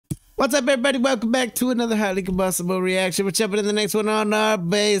What's up, everybody? Welcome back to another highly combustible reaction. We're jumping in the next one on our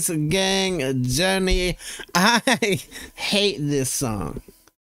bass gang journey. I hate this song.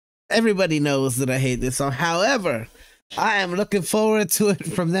 Everybody knows that I hate this song. However, I am looking forward to it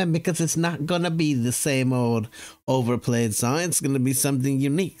from them because it's not going to be the same old overplayed song. It's going to be something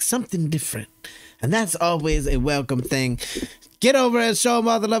unique, something different. And that's always a welcome thing. Get over and show them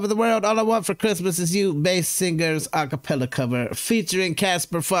all the love of the world. All I Want for Christmas Is You, Bass Singers Acapella cover featuring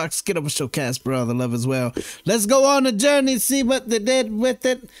Casper Fox. Get over and show Casper all the love as well. Let's go on a journey, see what they did with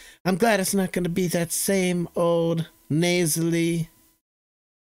it. I'm glad it's not going to be that same old nasally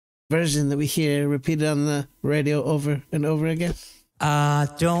version that we hear repeated on the radio over and over again. I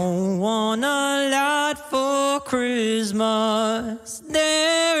don't want a lot for Christmas.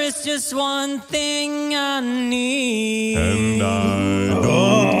 There is just one thing I need. And I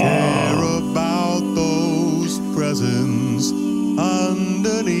don't care about those presents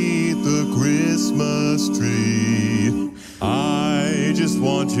underneath the Christmas tree. I just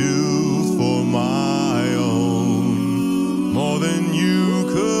want you for my own, more than you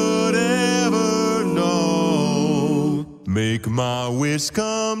could ever know. Make my wish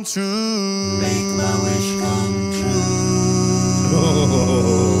come true. Make my wish come true.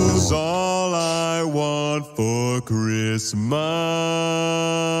 It's all I want for Christmas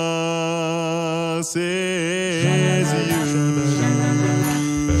is you.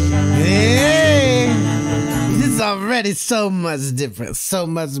 Hey, this is already so much different, so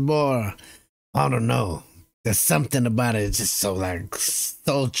much more. I don't know. There's something about it, it's just so like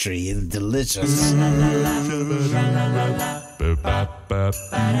sultry and delicious.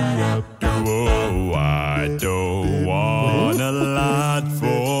 Oh, I don't want a lot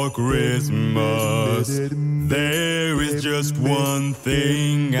for Christmas. There is just one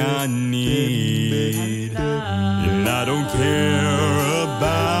thing I need. And I don't care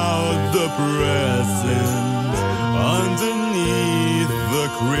about the presents underneath the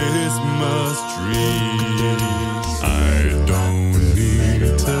Christmas tree. I don't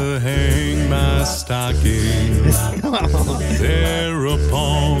need to hang my stockings there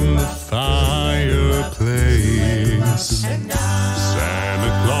upon the fireplace. Santa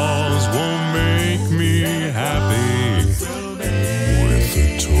Claus won't make me happy with a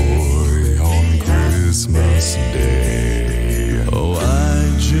toy on Christmas Day. Oh, I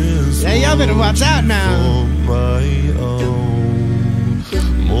just Hey, y'all better watch out now. my own,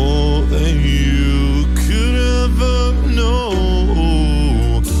 more than you could ever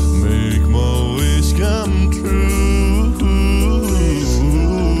know. Make my wish come true.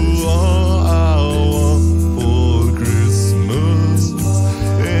 All I want for Christmas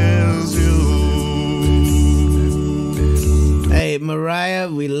is you. Hey, Mariah,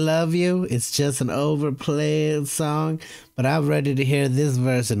 we love you. It's just an overplayed song, but I'm ready to hear this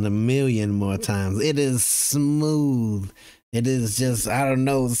verse in a million more times. It is smooth. It is just, I don't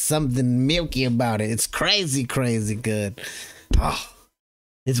know, something milky about it. It's crazy, crazy good. Oh,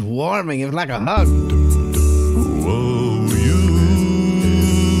 it's warming. It's like a hug. Whoa, you,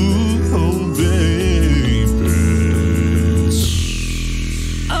 oh baby.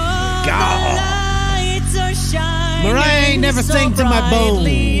 Oh, God. the lights are shining. Mariah ain't never so sang to my bones.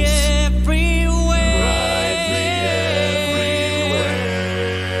 brightly everywhere.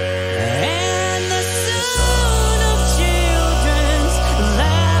 And the sound of children's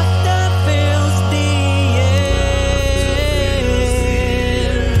laughter fills the air.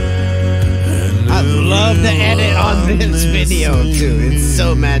 I love the edit on this video too. It's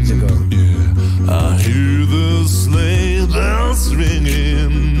so magical. Yeah, I hear the sleigh bells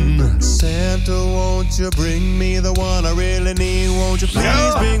ringing. Santa, won't you bring me the one I really need? Won't you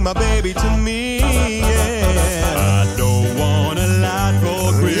please bring my baby to me? Yeah, I don't want a lot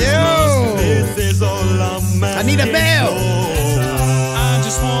for Christmas. Yo. This is all I'm I need a bell. I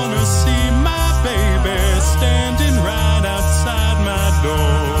just want to see my baby standing right outside my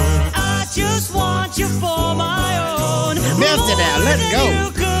door. I just want you for my own. Melt it out. Let's More go. than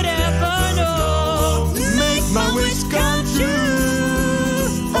you could ever know. Make my wish come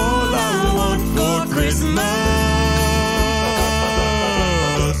true. All I want for Christmas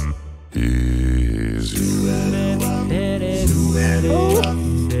is you.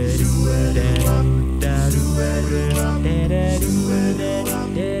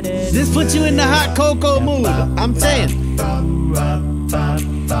 This puts you in the hot cocoa mood. I'm saying. All I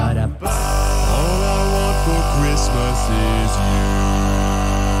want for Christmas is you.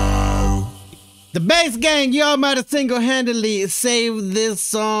 The bass gang, y'all might have single-handedly saved this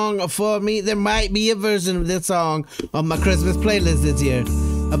song for me. There might be a version of this song on my Christmas playlist this year.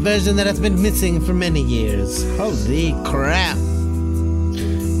 A version that has been missing for many years. Holy crap.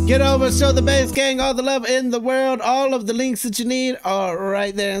 Get over, show the bass gang all the love in the world. All of the links that you need are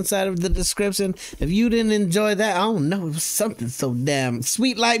right there inside of the description. If you didn't enjoy that, I don't know, it was something so damn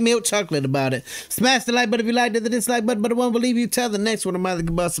sweet like milk chocolate about it. Smash the like button if you liked it, the dislike button, but I won't believe you. Till the next one of my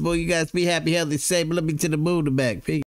Combustible. You guys be happy, healthy, safe. Let me to the moon and back. Peace.